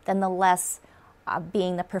 then the less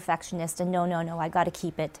being the perfectionist and no, I got to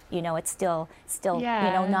keep it. You know, it's still Yeah.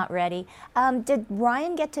 you know, not ready. Did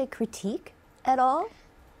Ryan get to critique at all?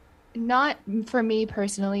 Not for me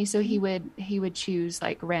personally. So he would choose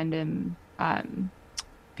like random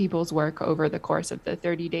people's work over the course of the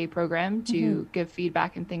 30-day program to give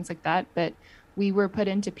feedback and things like that. But we were put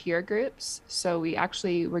into peer groups. So we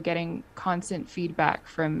actually were getting constant feedback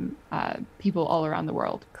from people all around the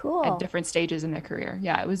world. Cool. At different stages in their career.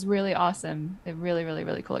 Yeah, it was really awesome. A really, really,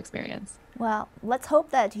 really cool experience. Well, let's hope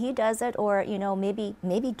that he does it, or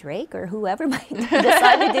maybe Drake or whoever might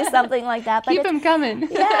decide to do something like that. But Keep him coming.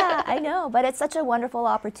 Yeah, I know. But it's such a wonderful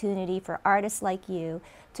opportunity for artists like you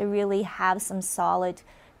to really have some solid,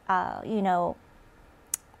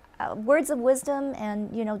 words of wisdom,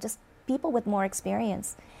 and just people with more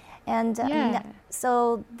experience. And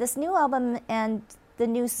so this new album and the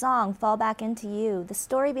new song, Fall Back Into You, the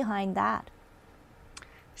story behind that.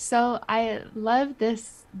 So I love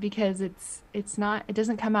this because it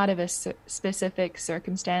doesn't come out of a specific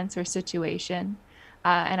circumstance or situation.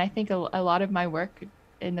 And I think a lot of my work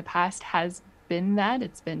in the past has been that.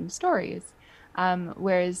 It's been stories.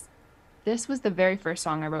 Whereas this was the very first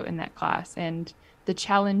song I wrote in that class. And the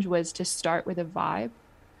challenge was to start with a vibe.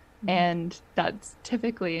 And that's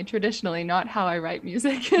typically and traditionally not how I write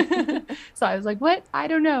music. So I was like, what? I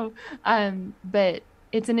don't know. But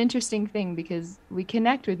it's an interesting thing because we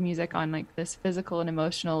connect with music on like this physical and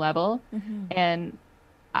emotional level. And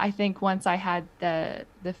I think once I had the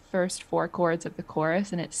first 4 chords of the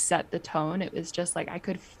chorus and it set the tone, it was just like I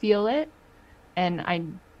could feel it, and I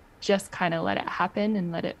just kind of let it happen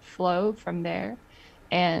and let it flow from there,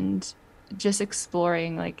 and just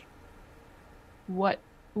exploring like what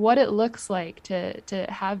it looks like to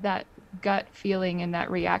have that gut feeling and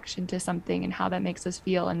that reaction to something and how that makes us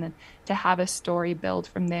feel, and then to have a story build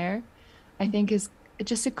from there, I think is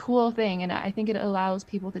just a cool thing. And I think it allows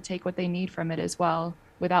people to take what they need from it as well,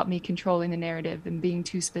 without me controlling the narrative and being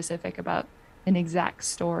too specific about an exact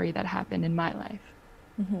story that happened in my life.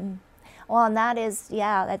 Well, and that is,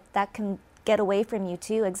 that can get away from you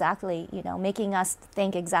too, exactly, making us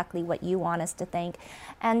think exactly what you want us to think.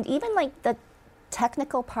 And even like the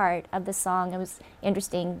technical part of the song, it was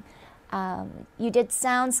interesting. You did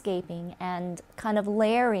soundscaping and kind of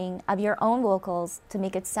layering of your own vocals to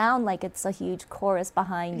make it sound like it's a huge chorus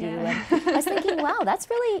behind you. And I was thinking, wow, that's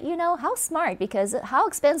really, how smart, because how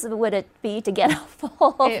expensive would it be to get a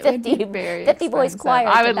full 50 voice choir?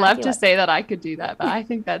 I would love to say that I could do that, but I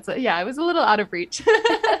think that's, it was a little out of reach.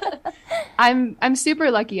 I'm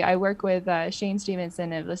super lucky. I work with Shane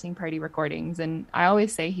Stevenson of Listening Party Recordings, and I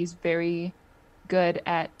always say he's very good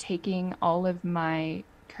at taking all of my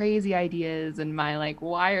crazy ideas and my like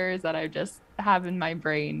wires that I just have in my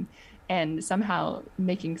brain and somehow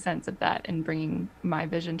making sense of that and bringing my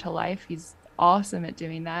vision to life. He's awesome at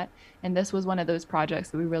doing that. And this was one of those projects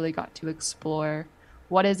that we really got to explore.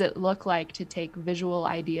 What does it look like to take visual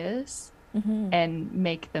ideas and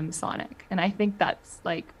make them sonic? And I think that's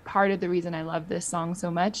like part of the reason I love this song so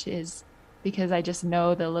much, is because I just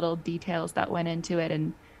know the little details that went into it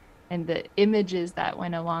and the images that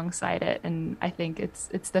went alongside it. And I think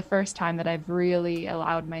it's the first time that I've really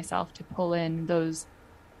allowed myself to pull in those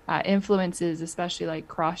influences, especially like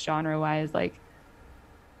cross-genre wise. Like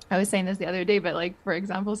I was saying this the other day, but like, for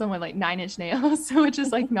example, someone like 9 Inch Nails, which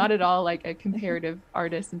is like not at all like a comparative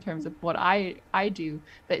artist in terms of what I do,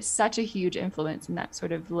 but such a huge influence in that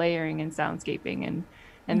sort of layering and soundscaping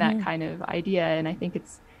and that kind of idea. And I think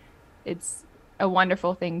it's a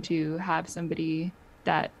wonderful thing to have somebody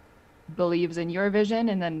that believes in your vision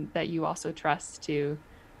and then that you also trust to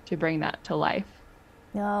bring that to life.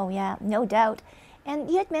 Oh yeah, no doubt.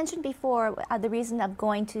 And you had mentioned before the reason of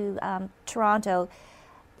going to Toronto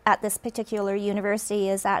at this particular university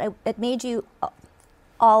is that it made you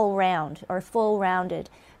all round or full rounded.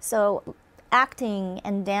 So acting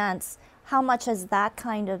and dance, how much has that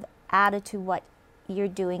kind of added to what you're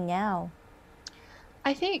doing now?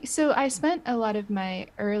 I think so. I spent a lot of my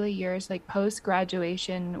early years, like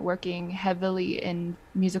post-graduation, working heavily in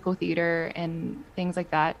musical theater and things like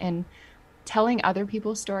that, and telling other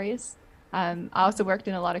people's stories. I also worked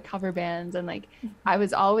in a lot of cover bands, and like I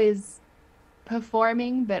was always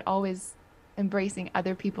performing, but always embracing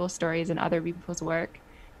other people's stories and other people's work.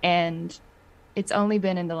 And it's only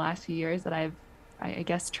been in the last few years that I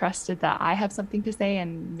guess trusted that I have something to say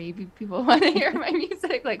and maybe people want to hear my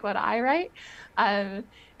music, like what I write. And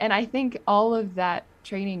I think all of that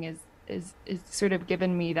training is sort of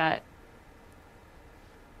given me that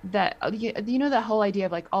that whole idea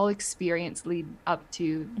of like all experience lead up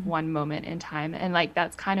to one moment in time. And like,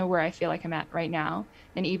 that's kind of where I feel like I'm at right now.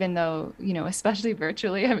 And even though, especially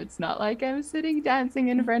virtually, it's not like I'm sitting dancing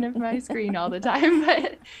in front of my screen all the time,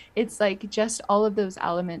 but it's like just all of those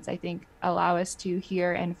elements, I think, allow us to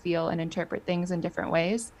hear and feel and interpret things in different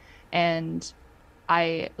ways. And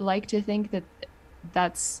I like to think that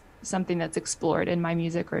that's something that's explored in my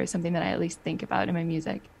music, or something that I at least think about in my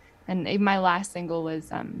music. And even my last single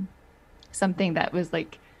was something that was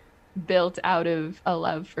like built out of a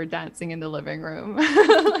love for dancing in the living room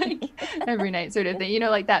like every night, sort of thing,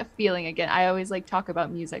 like that feeling. Again, I always like talk about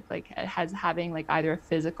music like as having like either a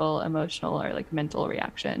physical, emotional, or like mental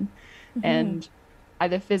reaction. And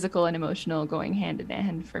either physical and emotional going hand in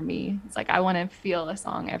hand for me. It's like I want to feel a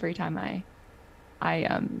song every time I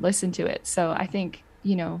listen to it. So I think,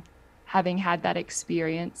 having had that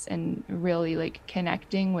experience and really like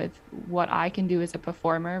connecting with what I can do as a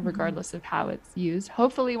performer, regardless of how it's used,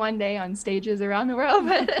 hopefully one day on stages around the world.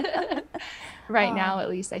 But right now, at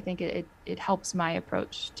least, I think it helps my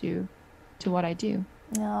approach to what I do.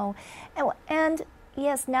 No. And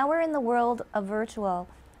yes, now we're in the world of virtual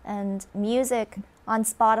and music on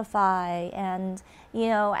Spotify, and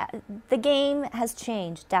the game has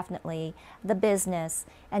changed, definitely. The business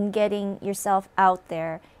and getting yourself out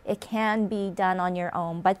there, it can be done on your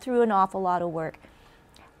own, but through an awful lot of work.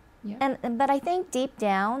 Yeah. But I think deep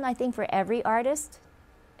down, I think for every artist,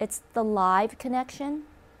 it's the live connection.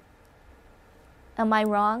 Am I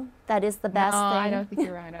wrong? That is the best thing. I don't think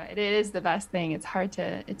you're wrong. It is the best thing. It's hard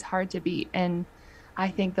to beat. And I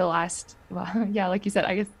think like you said,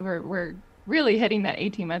 I guess we're really hitting that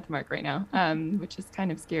 18-month mark right now, which is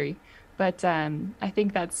kind of scary. But I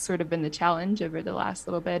think that's sort of been the challenge over the last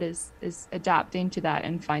little bit is adapting to that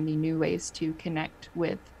and finding new ways to connect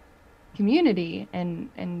with community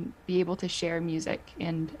and be able to share music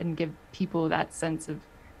and give people that sense of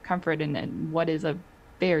comfort in what is a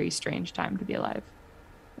very strange time to be alive.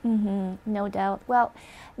 No doubt. Well,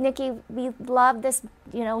 Niki, we love this,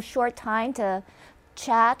 short time to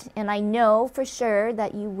chat, and I know for sure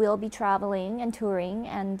that you will be traveling and touring,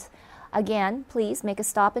 and again, please make a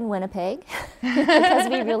stop in Winnipeg because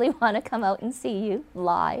we really want to come out and see you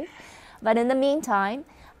live. But in the meantime,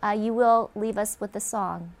 you will leave us with a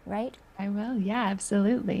song, right? I will. Yeah,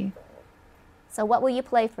 absolutely. So what will you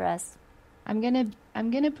play for us? I'm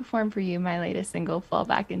gonna perform for you my latest single, Fall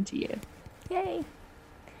Back Into You. Yay.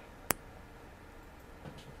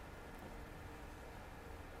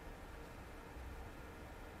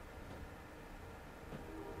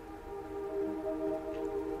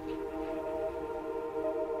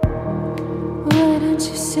 Why don't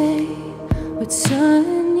you say what's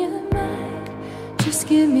on your mind? Just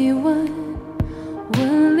give me one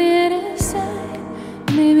little sign.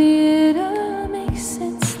 Maybe it'll make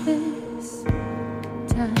sense this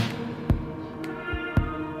time.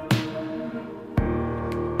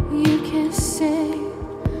 You can say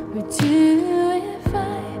we're doing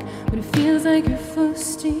fine, but it feels like you're full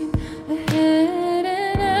steam ahead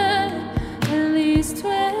and I'm at least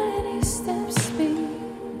 20 steps behind.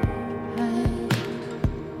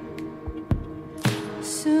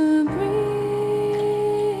 So breathe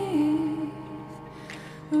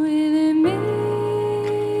with me.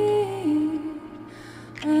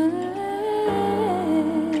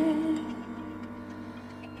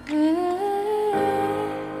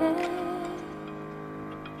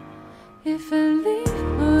 If I leave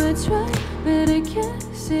or I try, but I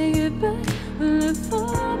can't say goodbye, will I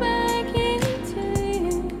fall back into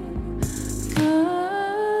you?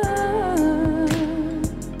 Fall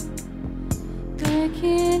back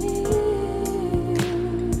in you.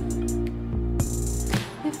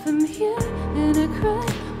 If I'm here and I cry,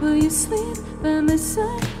 will you sleep by my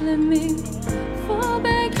side? Let me fall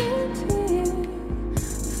back into you.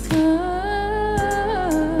 Fall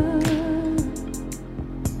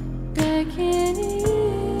back in you.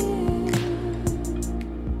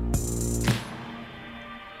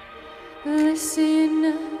 Will I say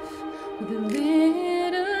enough with a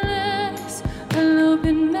little less? I'll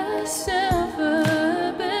open myself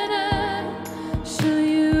up and I'll show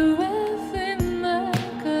you everything I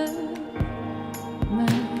got.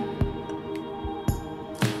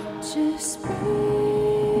 Just breathe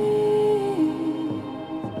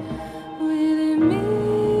with me.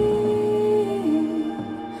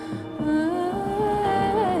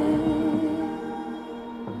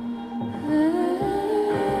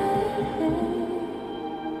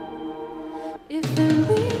 If I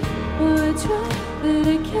leave or I try, but I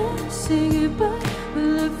can't say goodbye,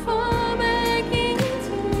 will I fall back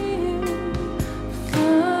into you?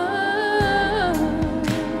 Fall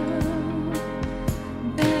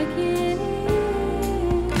back in you.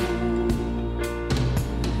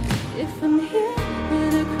 If I'm here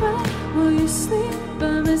and I cry, will you sleep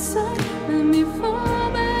by my side? Let me fall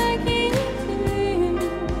back into you.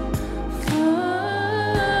 Fall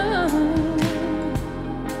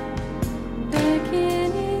back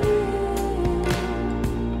in you.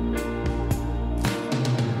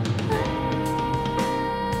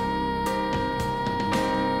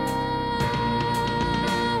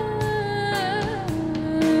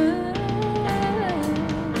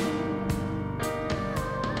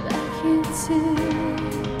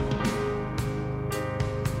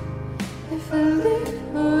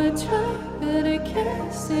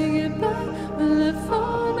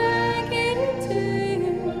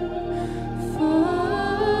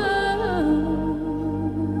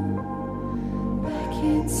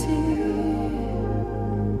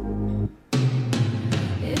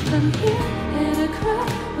 If I'm here and I cry,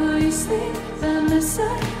 will you sleep by my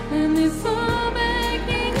side and before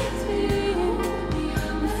making it through?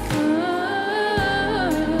 Before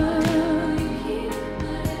you hear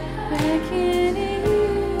back in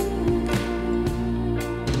you.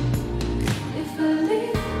 If I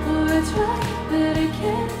leave or I try, but I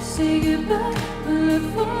can't say goodbye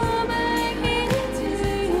before making it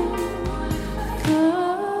through.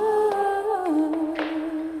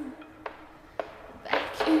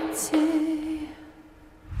 Back into.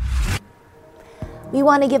 We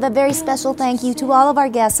want to give a very special thank you to all of our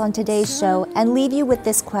guests on today's show and leave you with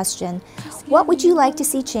this question. What would you like to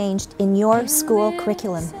see changed in your school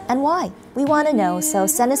curriculum and why? We want to know, so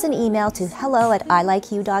send us an email to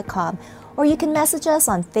hello@ilikeyou.com or you can message us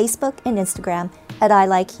on Facebook and Instagram at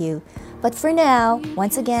ilikeyou. But for now,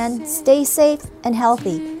 once again, stay safe and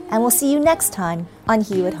healthy, and we'll see you next time on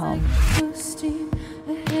Hugh at Home. Posting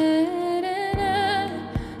ahead and up,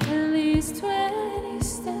 at least 20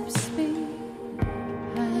 steps behind.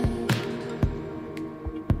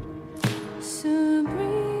 So breathe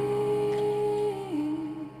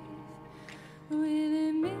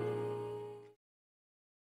within me.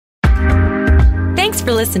 Thanks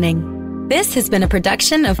for listening. This has been a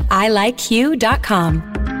production of ilikeyou.com.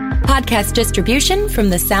 Podcast distribution from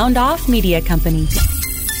the Sound Off Media Company.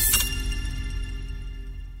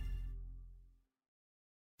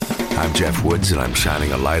 I'm Jeff Woods, and I'm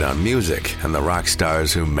shining a light on music and the rock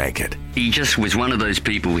stars who make it. He just was one of those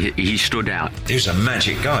people, he stood out. He was a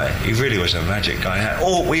magic guy. He really was a magic guy.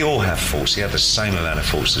 We all have faults. He had the same amount of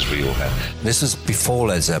faults as we all have. This was before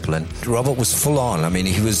Led Zeppelin. Robert was full on. I mean,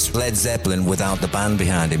 he was Led Zeppelin without the band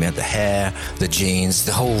behind him. He had the hair, the jeans,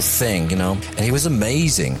 the whole thing, you know. And he was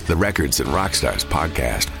amazing. The Records and Rockstars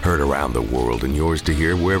podcast, heard around the world and yours to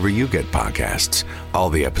hear wherever you get podcasts. All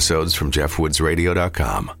the episodes from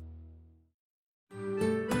jeffwoodsradio.com.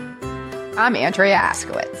 I'm Andrea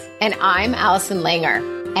Askowitz. And I'm Allison Langer.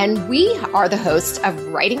 And we are the hosts of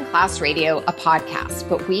Writing Class Radio, a podcast,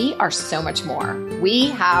 but we are so much more. We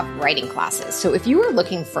have writing classes. So if you are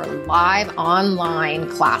looking for live online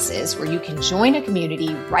classes where you can join a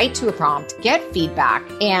community, write to a prompt, get feedback,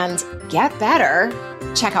 and get better,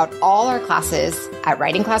 check out all our classes at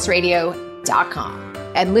writingclassradio.com.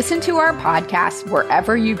 And listen to our podcast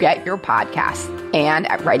wherever you get your podcasts and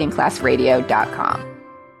at writingclassradio.com.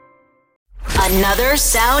 Another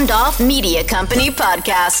Sound Off Media Company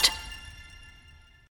podcast.